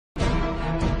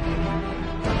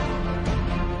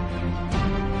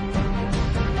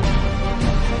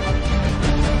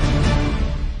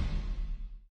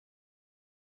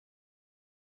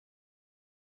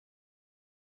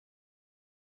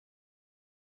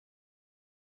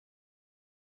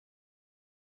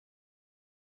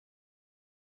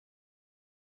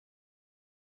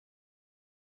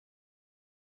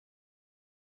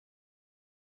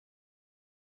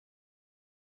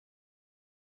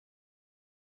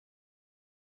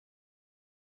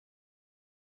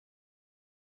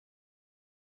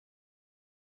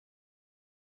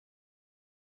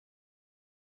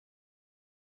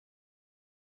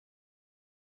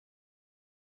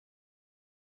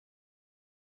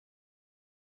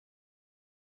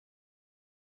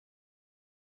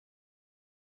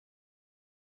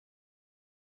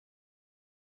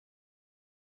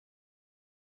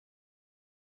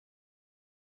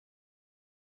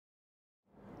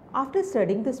After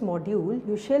studying this module,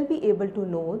 you shall be able to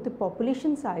know the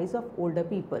population size of older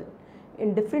people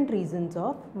in different regions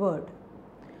of world.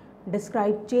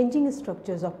 Describe changing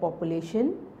structures of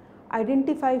population,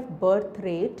 identify birth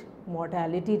rate,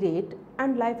 mortality rate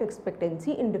and life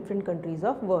expectancy in different countries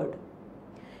of world.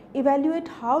 Evaluate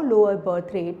how lower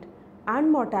birth rate and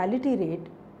mortality rate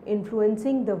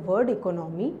influencing the world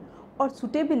economy or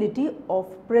suitability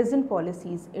of present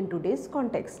policies in today's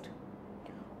context.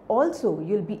 Also,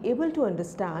 you'll be able to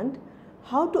understand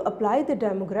how to apply the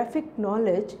demographic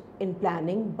knowledge in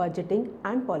planning, budgeting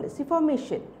and policy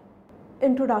formation.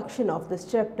 Introduction of this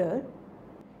chapter.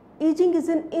 Aging is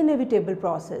an inevitable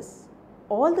process.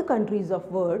 All the countries of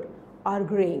world are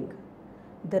graying.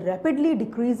 The rapidly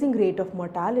decreasing rate of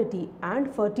mortality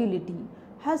and fertility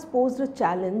has posed a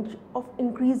challenge of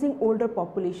increasing older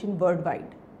population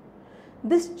worldwide.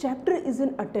 This chapter is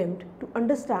an attempt to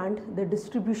understand the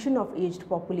distribution of aged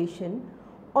population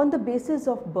on the basis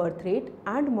of birth rate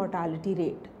and mortality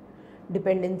rate,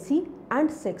 dependency and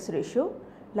sex ratio,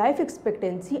 life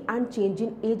expectancy and change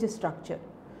in age structure,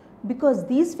 because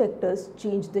these factors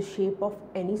change the shape of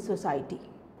any society.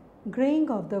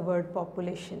 Graying of the world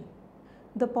population.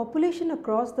 The population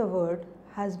across the world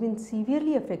has been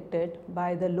severely affected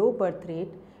by the low birth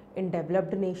rate in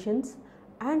developed nations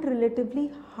and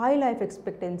relatively high life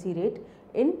expectancy rate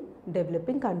in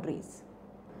developing countries.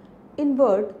 In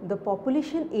world, the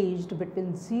population aged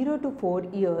between 0 to 4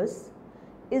 years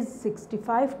is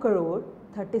 65 crore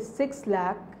 36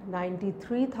 lakh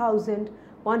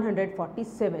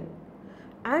 93,147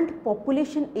 and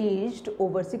population aged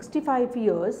over 65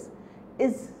 years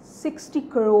is 60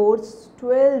 crores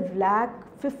 12 lakh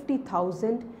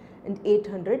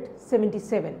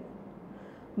 50,877.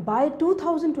 By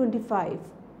 2025,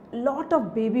 lot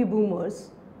of baby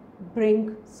boomers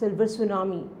bring silver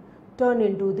tsunami turn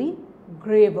into the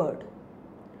grey world.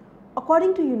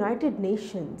 According to United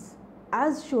Nations,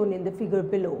 as shown in the figure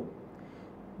below,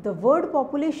 the world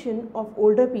population of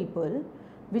older people,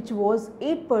 which was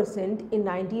 8% in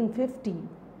 1950,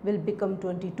 will become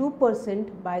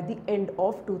 22% by the end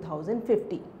of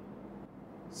 2050.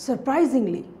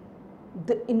 Surprisingly,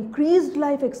 the increased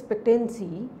life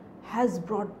expectancy has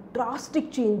brought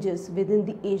drastic changes within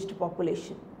the aged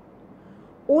population.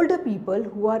 Older people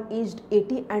who are aged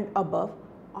 80 and above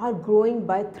are growing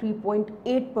by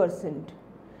 3.8%,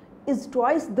 is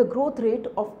twice the growth rate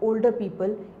of older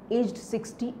people aged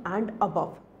 60 and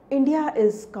above. India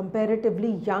is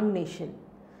comparatively young nation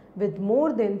with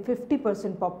more than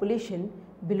 50% population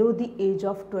below the age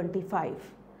of 25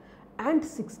 and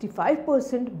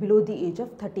 65% below the age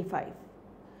of 35.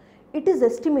 It is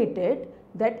estimated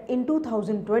that in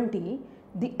 2020,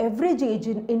 the average age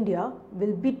in India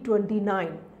will be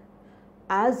 29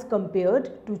 as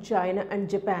compared to China and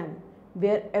Japan,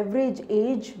 where average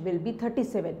age will be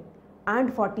 37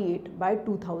 and 48 by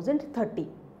 2030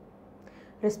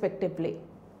 respectively.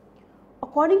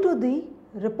 According to the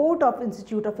report of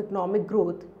Institute of Economic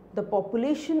Growth, the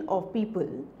population of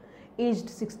people aged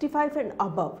 65 and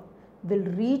above will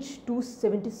reach to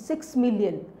 76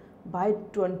 million by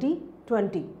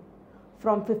 2020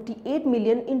 from 58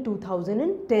 million in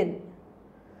 2010.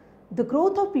 The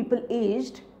growth of people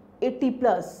aged 80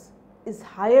 plus is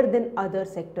higher than other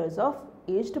sectors of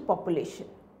aged population.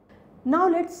 Now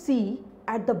let's see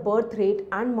at the birth rate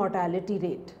and mortality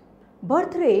rate.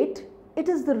 Birth rate, it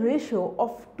is the ratio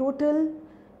of total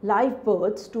live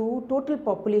births to total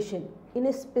population in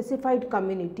a specified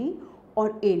community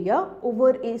or area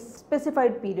over a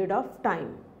specified period of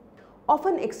time,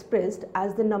 often expressed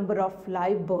as the number of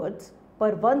live births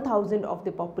per 1,000 of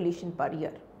the population per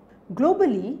year.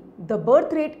 Globally, the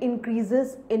birth rate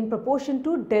increases in proportion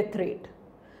to death rate,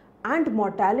 and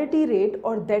mortality rate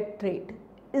or death rate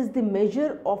is the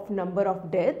measure of number of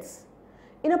deaths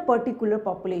in a particular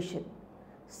population,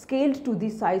 scaled to the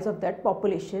size of that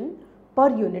population per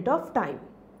unit of time.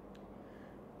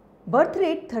 Birth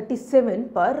rate 37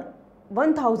 per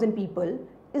 1000 people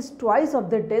is twice of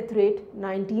the death rate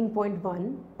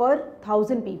 19.1 per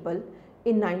 1000 people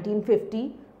in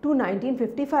 1950 to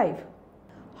 1955.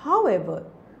 However,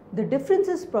 the difference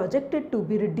is projected to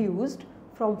be reduced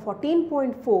from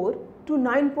 14.4 to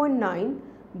 9.9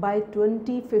 by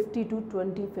 2050 to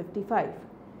 2055.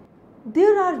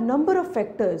 There are a number of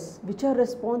factors which are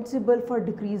responsible for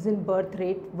decrease in birth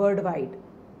rate worldwide,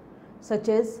 such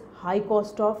as high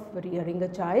cost of rearing a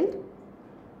child,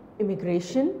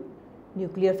 immigration,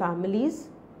 nuclear families,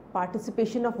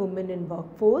 participation of women in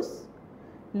workforce,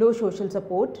 low social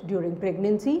support during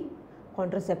pregnancy,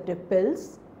 contraceptive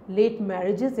pills, late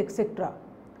marriages, etc.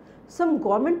 Some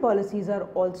government policies are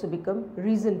also become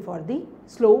reason for the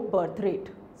slow birth rate.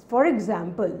 For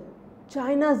example,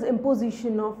 China's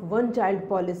imposition of one-child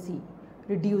policy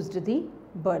reduced the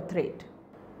birth rate.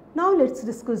 Now let's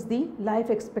discuss the life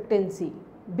expectancy,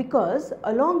 because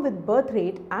along with birth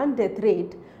rate and death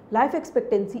rate, life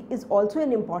expectancy is also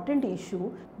an important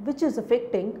issue which is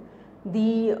affecting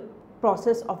the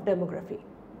process of demography.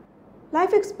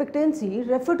 Life expectancy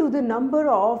refers to the number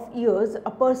of years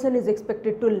a person is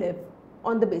expected to live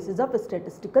on the basis of a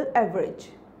statistical average.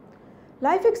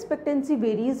 Life expectancy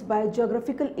varies by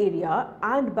geographical area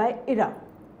and by era.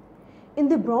 In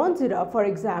the Bronze Era, for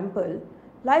example,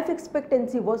 life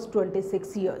expectancy was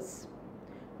 26 years,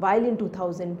 while in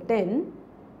 2010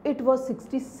 it was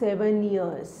 67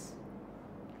 years.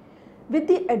 With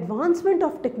the advancement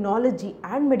of technology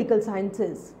and medical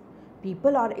sciences,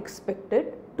 people are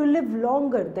expected to live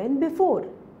longer than before.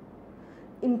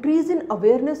 Increase in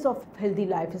awareness of healthy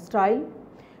lifestyle,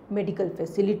 medical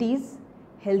facilities,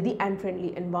 healthy and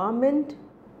friendly environment,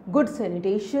 good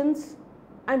sanitations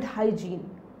and hygiene,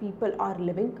 people are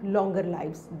living longer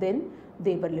lives than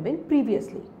they were living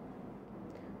previously.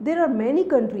 There are many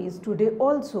countries today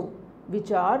also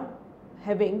which are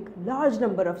having large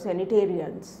number of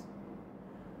sanitarians.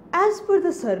 As per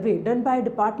the survey done by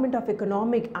Department of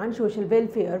Economic and Social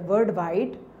Welfare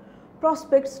worldwide,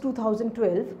 Prospects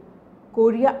 2012,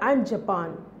 Korea and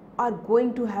Japan are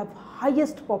going to have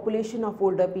highest population of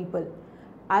older people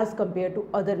as compared to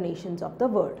other nations of the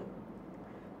world.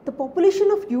 The population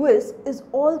of US is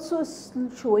also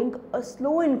showing a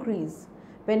slow increase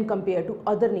when compared to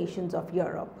other nations of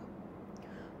Europe.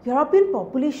 European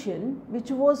population,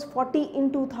 which was 40 in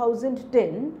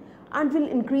 2010 and will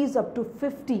increase up to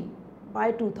 50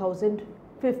 by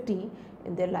 2050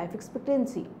 in their life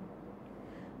expectancy.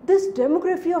 This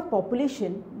demography of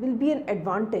population will be an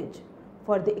advantage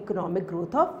for the economic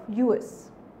growth of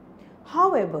US.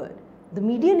 However, the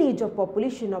median age of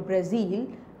population of Brazil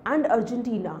and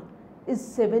Argentina is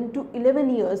 7 to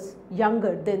 11 years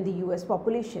younger than the US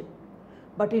population.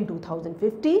 But in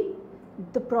 2050,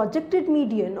 the projected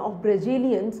median of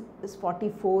Brazilians is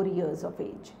 44 years of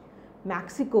age.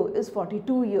 Mexico is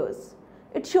 42 years.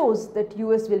 It shows that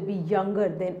US will be younger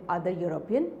than other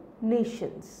European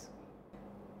nations.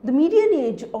 The median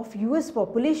age of US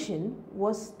population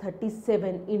was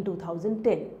 37 in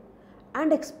 2010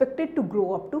 and expected to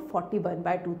grow up to 41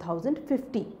 by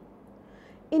 2050.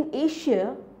 In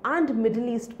Asia and Middle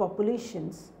East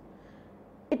populations,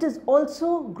 it is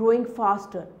also growing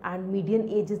faster and median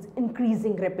age is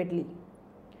increasing rapidly.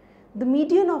 The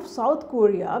median of South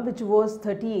Korea, which was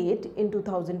 38 in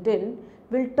 2010,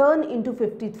 will turn into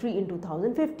 53 in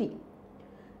 2050.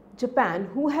 Japan,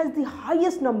 who has the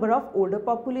highest number of older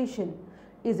population,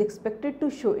 is expected to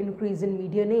show increase in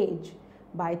median age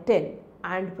by 10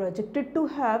 and projected to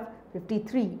have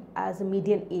 53 as a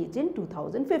median age in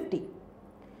 2050.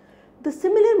 The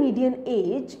similar median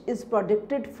age is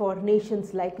projected for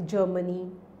nations like Germany,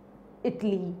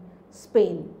 Italy,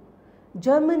 Spain.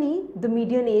 Germany, the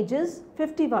median age is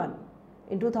 51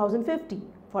 in 2050.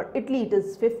 For Italy, it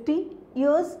is 50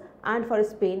 years and for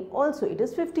Spain also it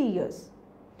is 50 years.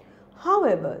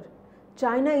 However,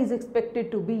 China is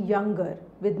expected to be younger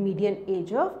with median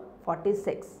age of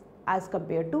 46 as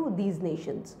compared to these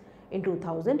nations in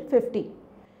 2050.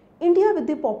 India, with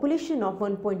the population of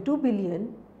 1.2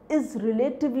 billion, is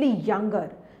relatively younger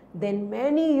than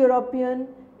many European,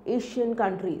 Asian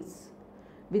countries,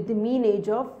 with the mean age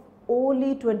of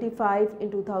only 25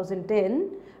 in 2010,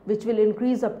 which will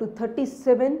increase up to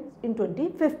 37 in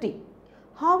 2050.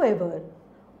 However,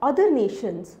 other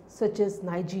nations such as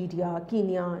Nigeria,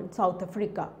 Kenya and South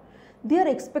Africa, they are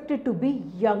expected to be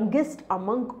youngest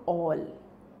among all.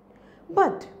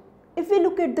 But if we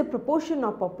look at the proportion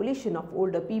of population of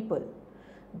older people,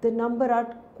 the number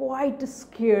are quite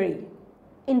scary.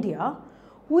 India,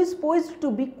 who is poised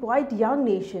to be quite young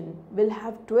nation, will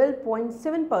have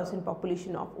 12.7%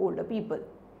 population of older people.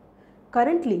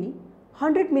 Currently,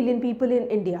 100 million people in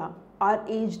India are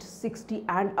aged 60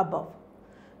 and above.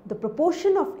 The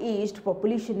proportion of aged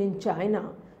population in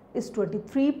China is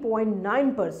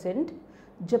 23.9%,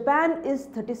 Japan is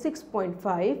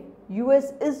 36.5%,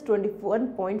 US is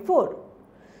 21.4%,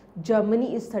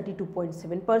 Germany is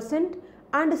 32.7%,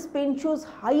 and Spain shows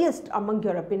highest among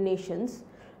European nations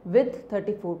with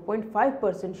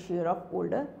 34.5% share of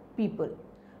older people.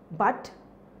 But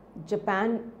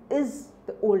Japan is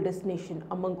the oldest nation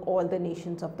among all the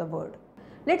nations of the world.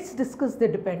 Let's discuss the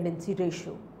dependency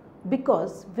ratio,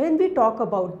 because when we talk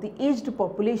about the aged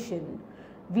population,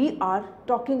 we are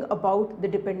talking about the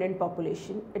dependent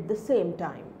population at the same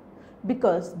time,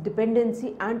 because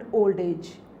dependency and old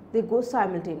age, they go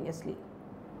simultaneously.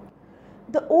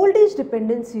 The old age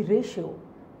dependency ratio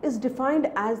is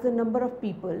defined as the number of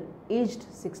people aged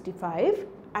 65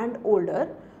 and older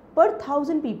per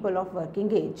 1000 people of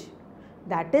working age,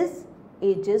 that is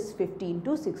ages 15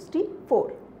 to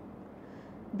 64.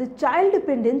 The child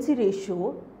dependency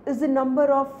ratio is the number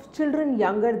of children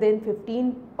younger than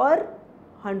 15 per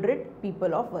 100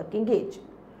 people of working age.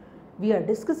 We are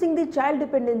discussing the child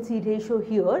dependency ratio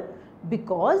here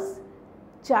because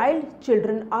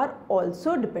children are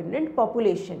also dependent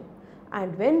population,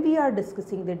 and when we are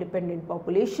discussing the dependent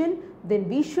population, then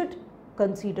we should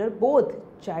consider both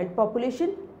child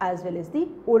population as well as the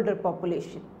older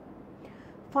population.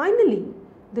 Finally,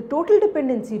 the total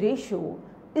dependency ratio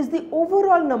is the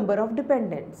overall number of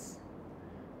dependents,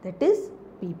 that is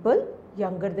people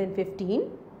younger than 15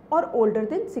 or older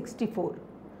than 64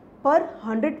 per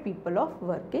 100 people of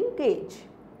working age.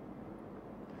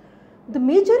 The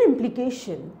major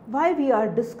implication why we are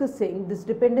discussing this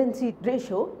dependency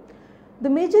ratio, the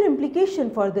major implication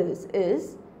for this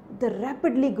is the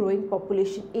rapidly growing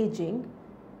population aging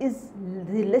is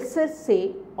the lesser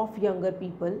say of younger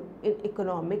people in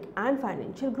economic and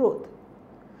financial growth.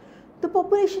 The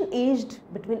population aged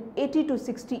between 80 to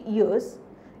 60 years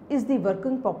is the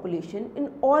working population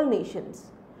in all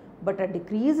nations, but a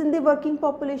decrease in the working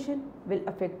population will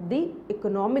affect the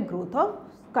economic growth of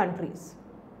countries.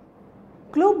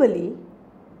 Globally,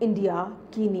 India,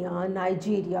 Kenya,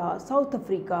 Nigeria, South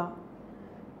Africa,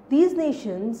 these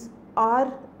nations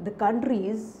are the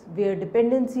countries where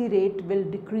dependency rate will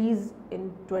decrease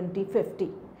in 2050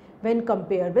 when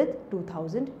compared with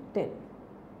 2010,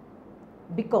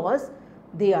 because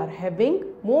they are having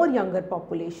more younger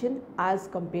population as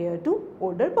compared to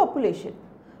older population.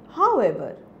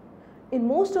 However, in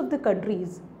most of the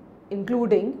countries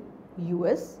including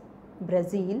US,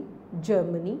 Brazil,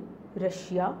 Germany,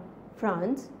 Russia,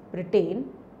 France, Britain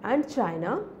and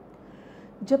China,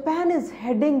 Japan is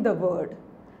heading the world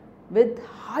with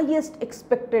highest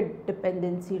expected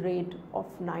dependency rate of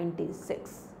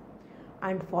 96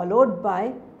 and followed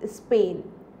by Spain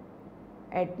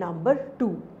at number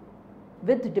 2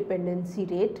 with dependency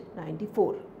rate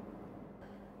 94.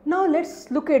 Now let's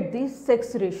look at the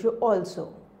sex ratio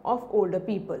also of older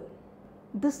people.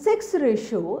 The sex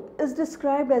ratio is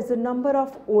described as the number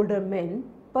of older men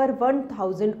per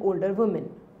 1000 older women.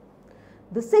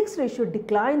 The sex ratio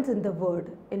declines in the world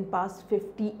in past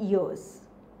 50 years.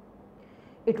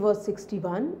 It was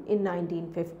 61 in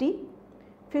 1950,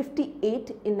 58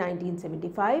 in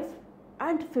 1975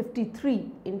 and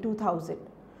 53 in 2000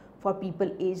 for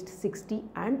people aged 60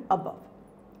 and above.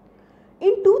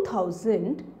 In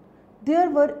 2000, there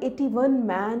were 81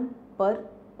 men per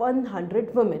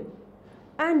 100 women,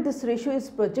 and this ratio is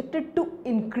projected to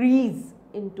increase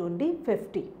in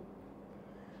 2050.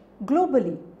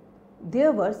 Globally,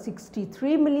 there were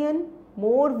 63 million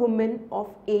more women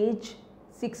of age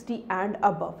 60 and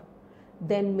above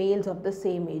than males of the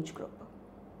same age group.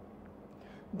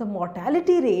 The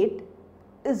mortality rate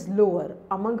is lower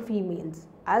among females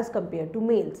as compared to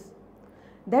males.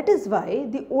 That is why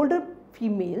the older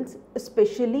females,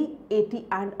 especially 80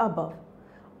 and above,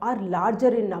 are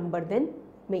larger in number than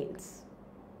males.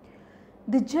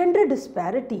 The gender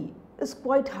disparity is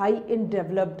quite high in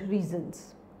developed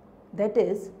regions, that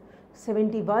is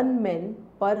 71 men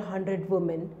per 100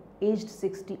 women aged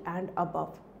 60 and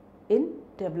above in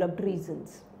developed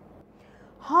regions.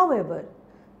 However,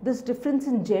 this difference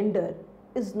in gender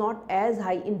is not as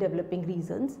high in developing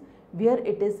regions where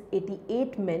it is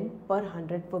 88 men per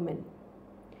 100 women.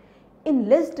 In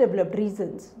less developed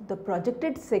regions, the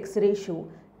projected sex ratio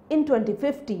in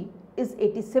 2050 is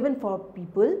 87 for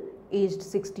people aged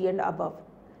 60 and above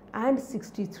and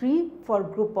 63 for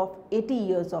group of 80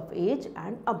 years of age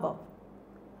and above.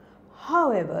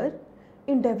 However,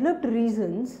 in developed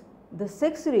regions, the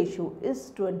sex ratio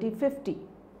is 2050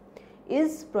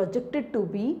 is projected to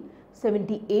be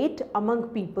 78 among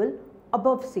people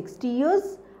above 60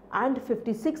 years and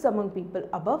 56 among people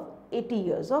above 80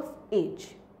 years of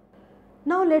age.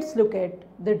 Now let's look at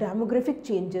the demographic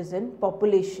changes in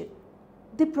population.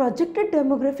 The projected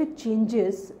demographic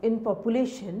changes in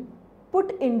population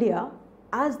put India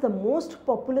as the most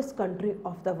populous country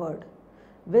of the world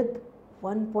with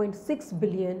 1.6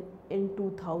 billion in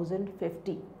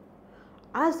 2050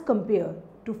 as compared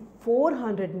to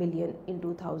 400 million in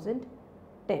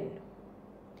 2010.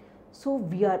 So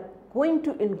we are going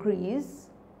to increase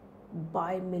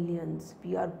by millions.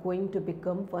 We are going to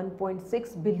become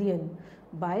 1.6 billion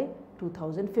by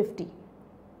 2050.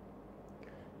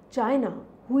 China,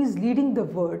 who is leading the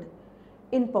world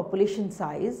in population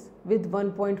size with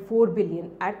 1.4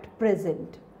 billion at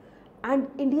present, and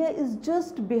India is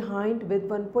just behind with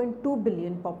 1.2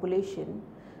 billion population,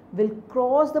 will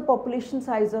cross the population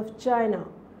size of China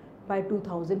by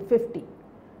 2050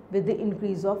 with the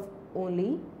increase of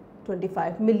only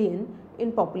 25 million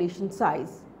in population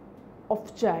size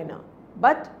of China,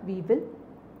 but we will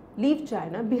leave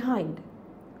China behind.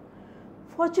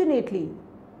 Fortunately,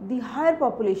 the higher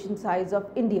population size of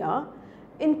India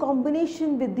in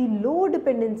combination with the low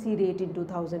dependency rate in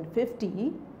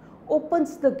 2050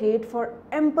 opens the gate for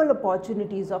ample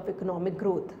opportunities of economic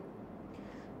growth.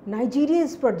 Nigeria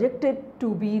is projected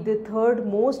to be the third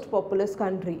most populous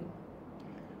country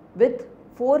with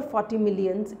 440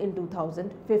 millions in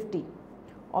 2050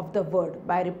 of the world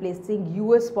by replacing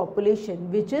US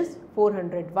population which is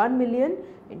 401 million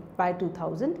by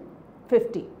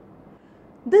 2050.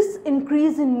 This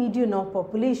increase in median of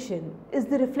population is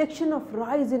the reflection of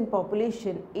rise in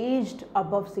population aged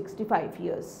above 65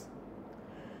 years.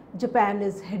 Japan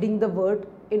is heading the world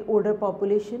in older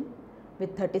population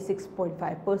with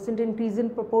 36.5% increase in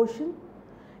proportion.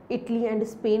 Italy and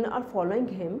Spain are following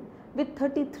him with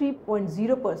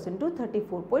 33.0% to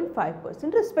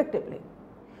 34.5% respectively.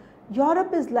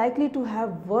 Europe is likely to have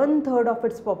 1/3 of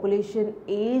its population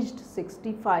aged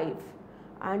 65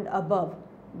 and above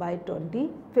by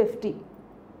 2050.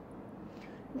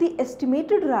 The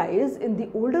estimated rise in the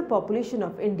older population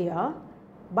of India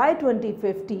by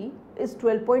 2050 is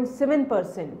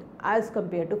 12.7% as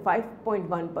compared to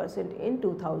 5.1% in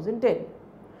 2010.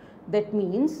 That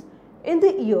means in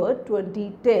the year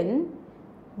 2010,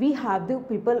 we have the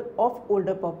people of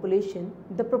older population,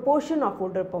 the proportion of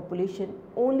older population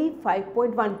only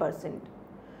 5.1%.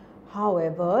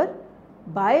 However,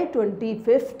 by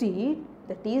 2050,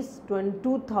 that is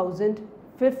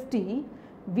 2050,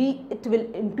 it will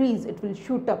increase, it will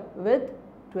shoot up with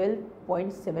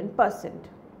 12.7%.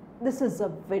 This is a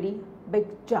very big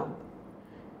jump.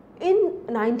 In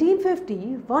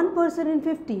 1950, 1 person in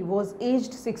 50 was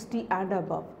aged 60 and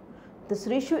above. This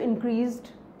ratio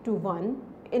increased to 1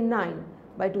 in 9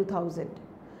 by 2000,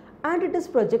 and it is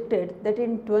projected that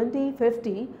in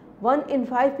 2050, 1 in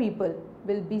 5 people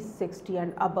will be 60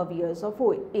 and above years of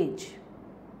age.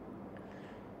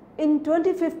 In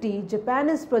 2050, Japan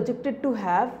is projected to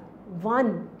have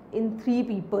 1 in 3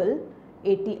 people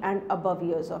 80 and above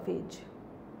years of age.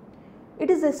 It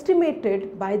is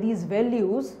estimated by these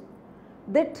values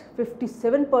that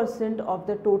 57% of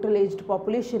the total aged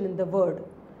population in the world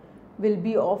will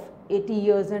be of 80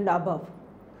 years and above.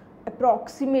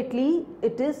 Approximately,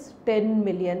 it is 10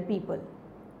 million people.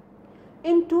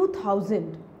 In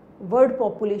 2000, world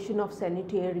population of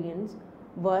sanitarians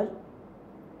were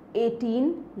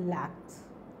 18 lakhs.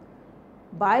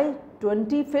 By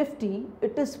 2050,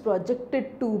 it is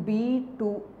projected to be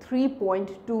to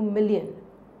 3.2 million.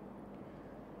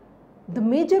 The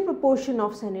major proportion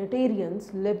of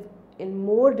sanitarians live in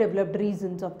more developed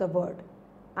regions of the world,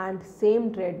 and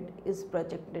same trend is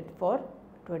projected for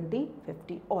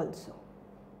 2050 also.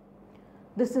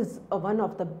 This is one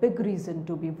of the big reasons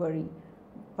to be worried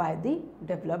by the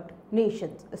developed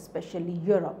nations, especially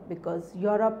Europe, because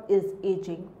Europe is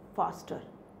aging faster.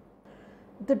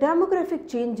 The demographic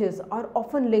changes are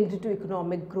often linked to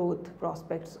economic growth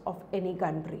prospects of any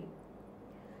country.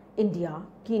 India,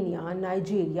 Kenya,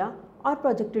 Nigeria are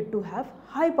projected to have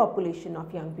high population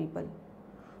of young people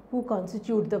who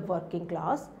constitute the working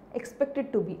class,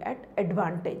 expected to be at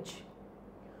advantage.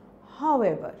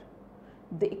 However,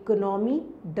 the economy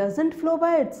doesn't flow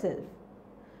by itself.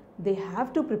 They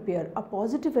have to prepare a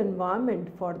positive environment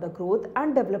for the growth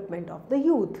and development of the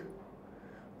youth.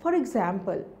 For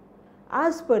example,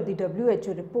 as per the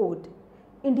WHO report,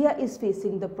 India is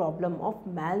facing the problem of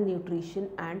malnutrition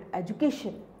and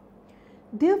education.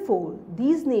 Therefore,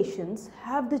 these nations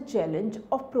have the challenge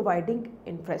of providing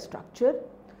infrastructure,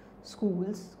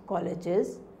 schools,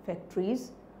 colleges,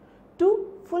 factories to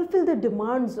fulfill the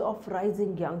demands of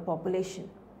rising young population.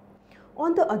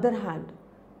 On the other hand,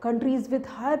 countries with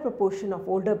higher proportion of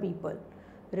older people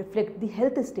reflect the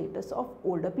health status of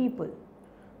older people.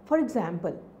 For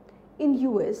example, in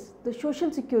US, the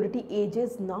social security age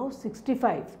is now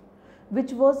 65,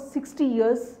 which was 60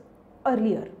 years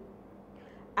earlier.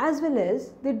 As well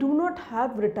as they do not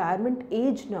have retirement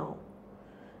age now.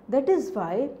 That is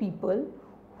why people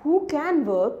who can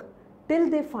work till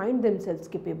they find themselves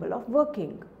capable of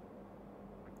working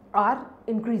are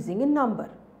increasing in number.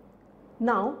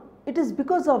 Now, it is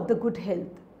because of the good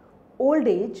health. Old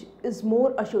age is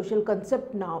more a social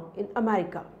concept now in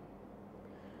America.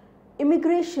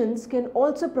 Immigrations can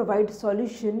also provide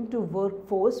solution to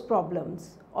workforce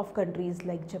problems of countries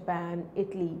like Japan,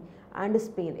 Italy and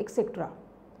Spain, etc.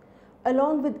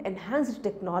 along with enhanced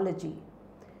technology.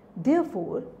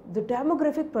 Therefore, the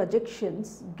demographic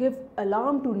projections give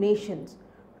alarm to nations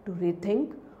to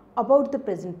rethink about the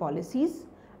present policies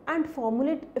and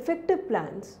formulate effective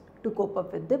plans to cope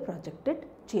up with the projected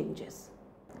changes.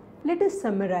 Let us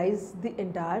summarize the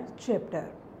entire chapter.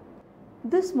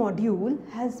 This module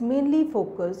has mainly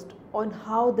focused on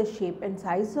how the shape and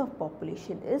size of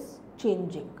population is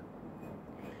changing.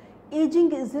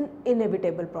 Aging is an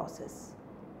inevitable process.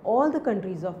 All the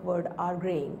countries of the world are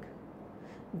graying.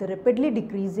 The rapidly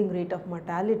decreasing rate of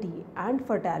mortality and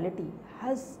fertility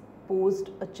has posed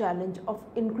a challenge of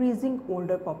increasing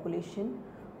older population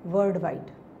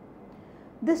worldwide.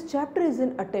 This chapter is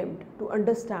an attempt to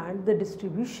understand the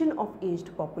distribution of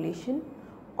aged population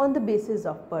on the basis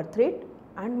of birth rate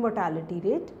and mortality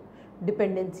rate,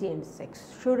 dependency and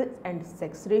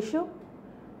sex ratio,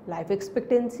 life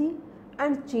expectancy,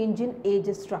 and change in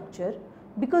age structure,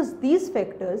 because these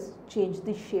factors change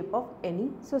the shape of any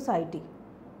society.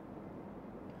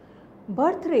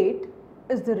 Birth rate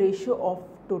is the ratio of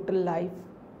total live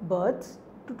births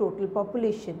to total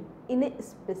population in a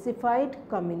specified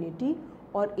community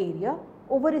or area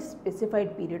over a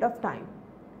specified period of time,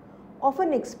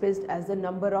 often expressed as the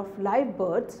number of live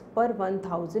births per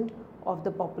 1,000 of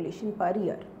the population per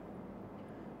year.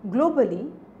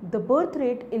 Globally, the birth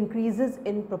rate increases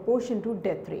in proportion to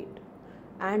death rate,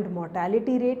 and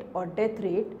mortality rate or death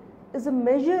rate is a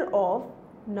measure of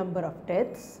number of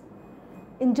deaths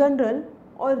in general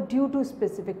or due to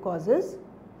specific causes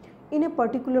in a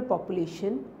particular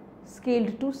population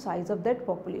scaled to size of that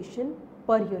population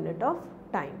per unit of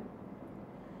time.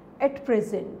 At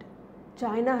present,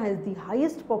 China has the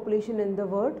highest population in the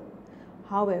world.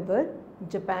 However,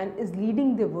 Japan is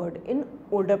leading the world in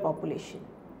older population.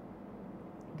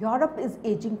 Europe is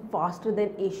aging faster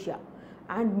than Asia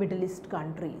and Middle East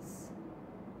countries.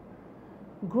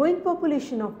 Growing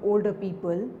population of older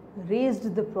people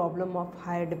raised the problem of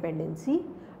higher dependency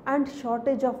and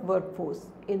shortage of workforce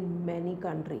in many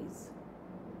countries.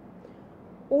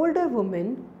 Older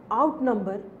women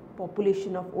outnumber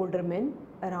population of older men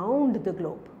around the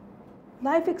globe.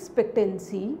 Life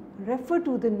expectancy refers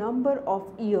to the number of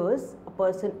years a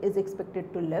person is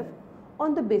expected to live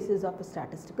on the basis of a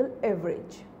statistical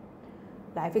average.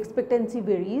 Life expectancy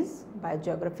varies by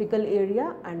geographical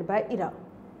area and by era.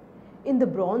 In the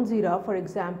Bronze Era, for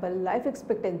example, life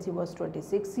expectancy was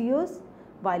 26 years,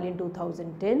 while in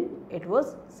 2010 it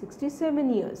was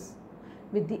 67 years.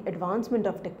 With the advancement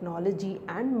of technology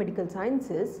and medical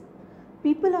sciences,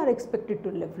 people are expected to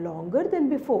live longer than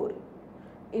before.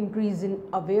 Increase in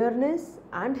awareness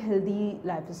and healthy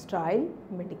lifestyle,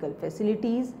 medical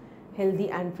facilities, healthy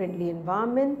and friendly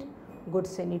environment, good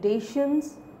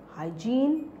sanitations,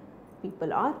 hygiene,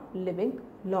 people are living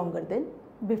longer than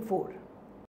before.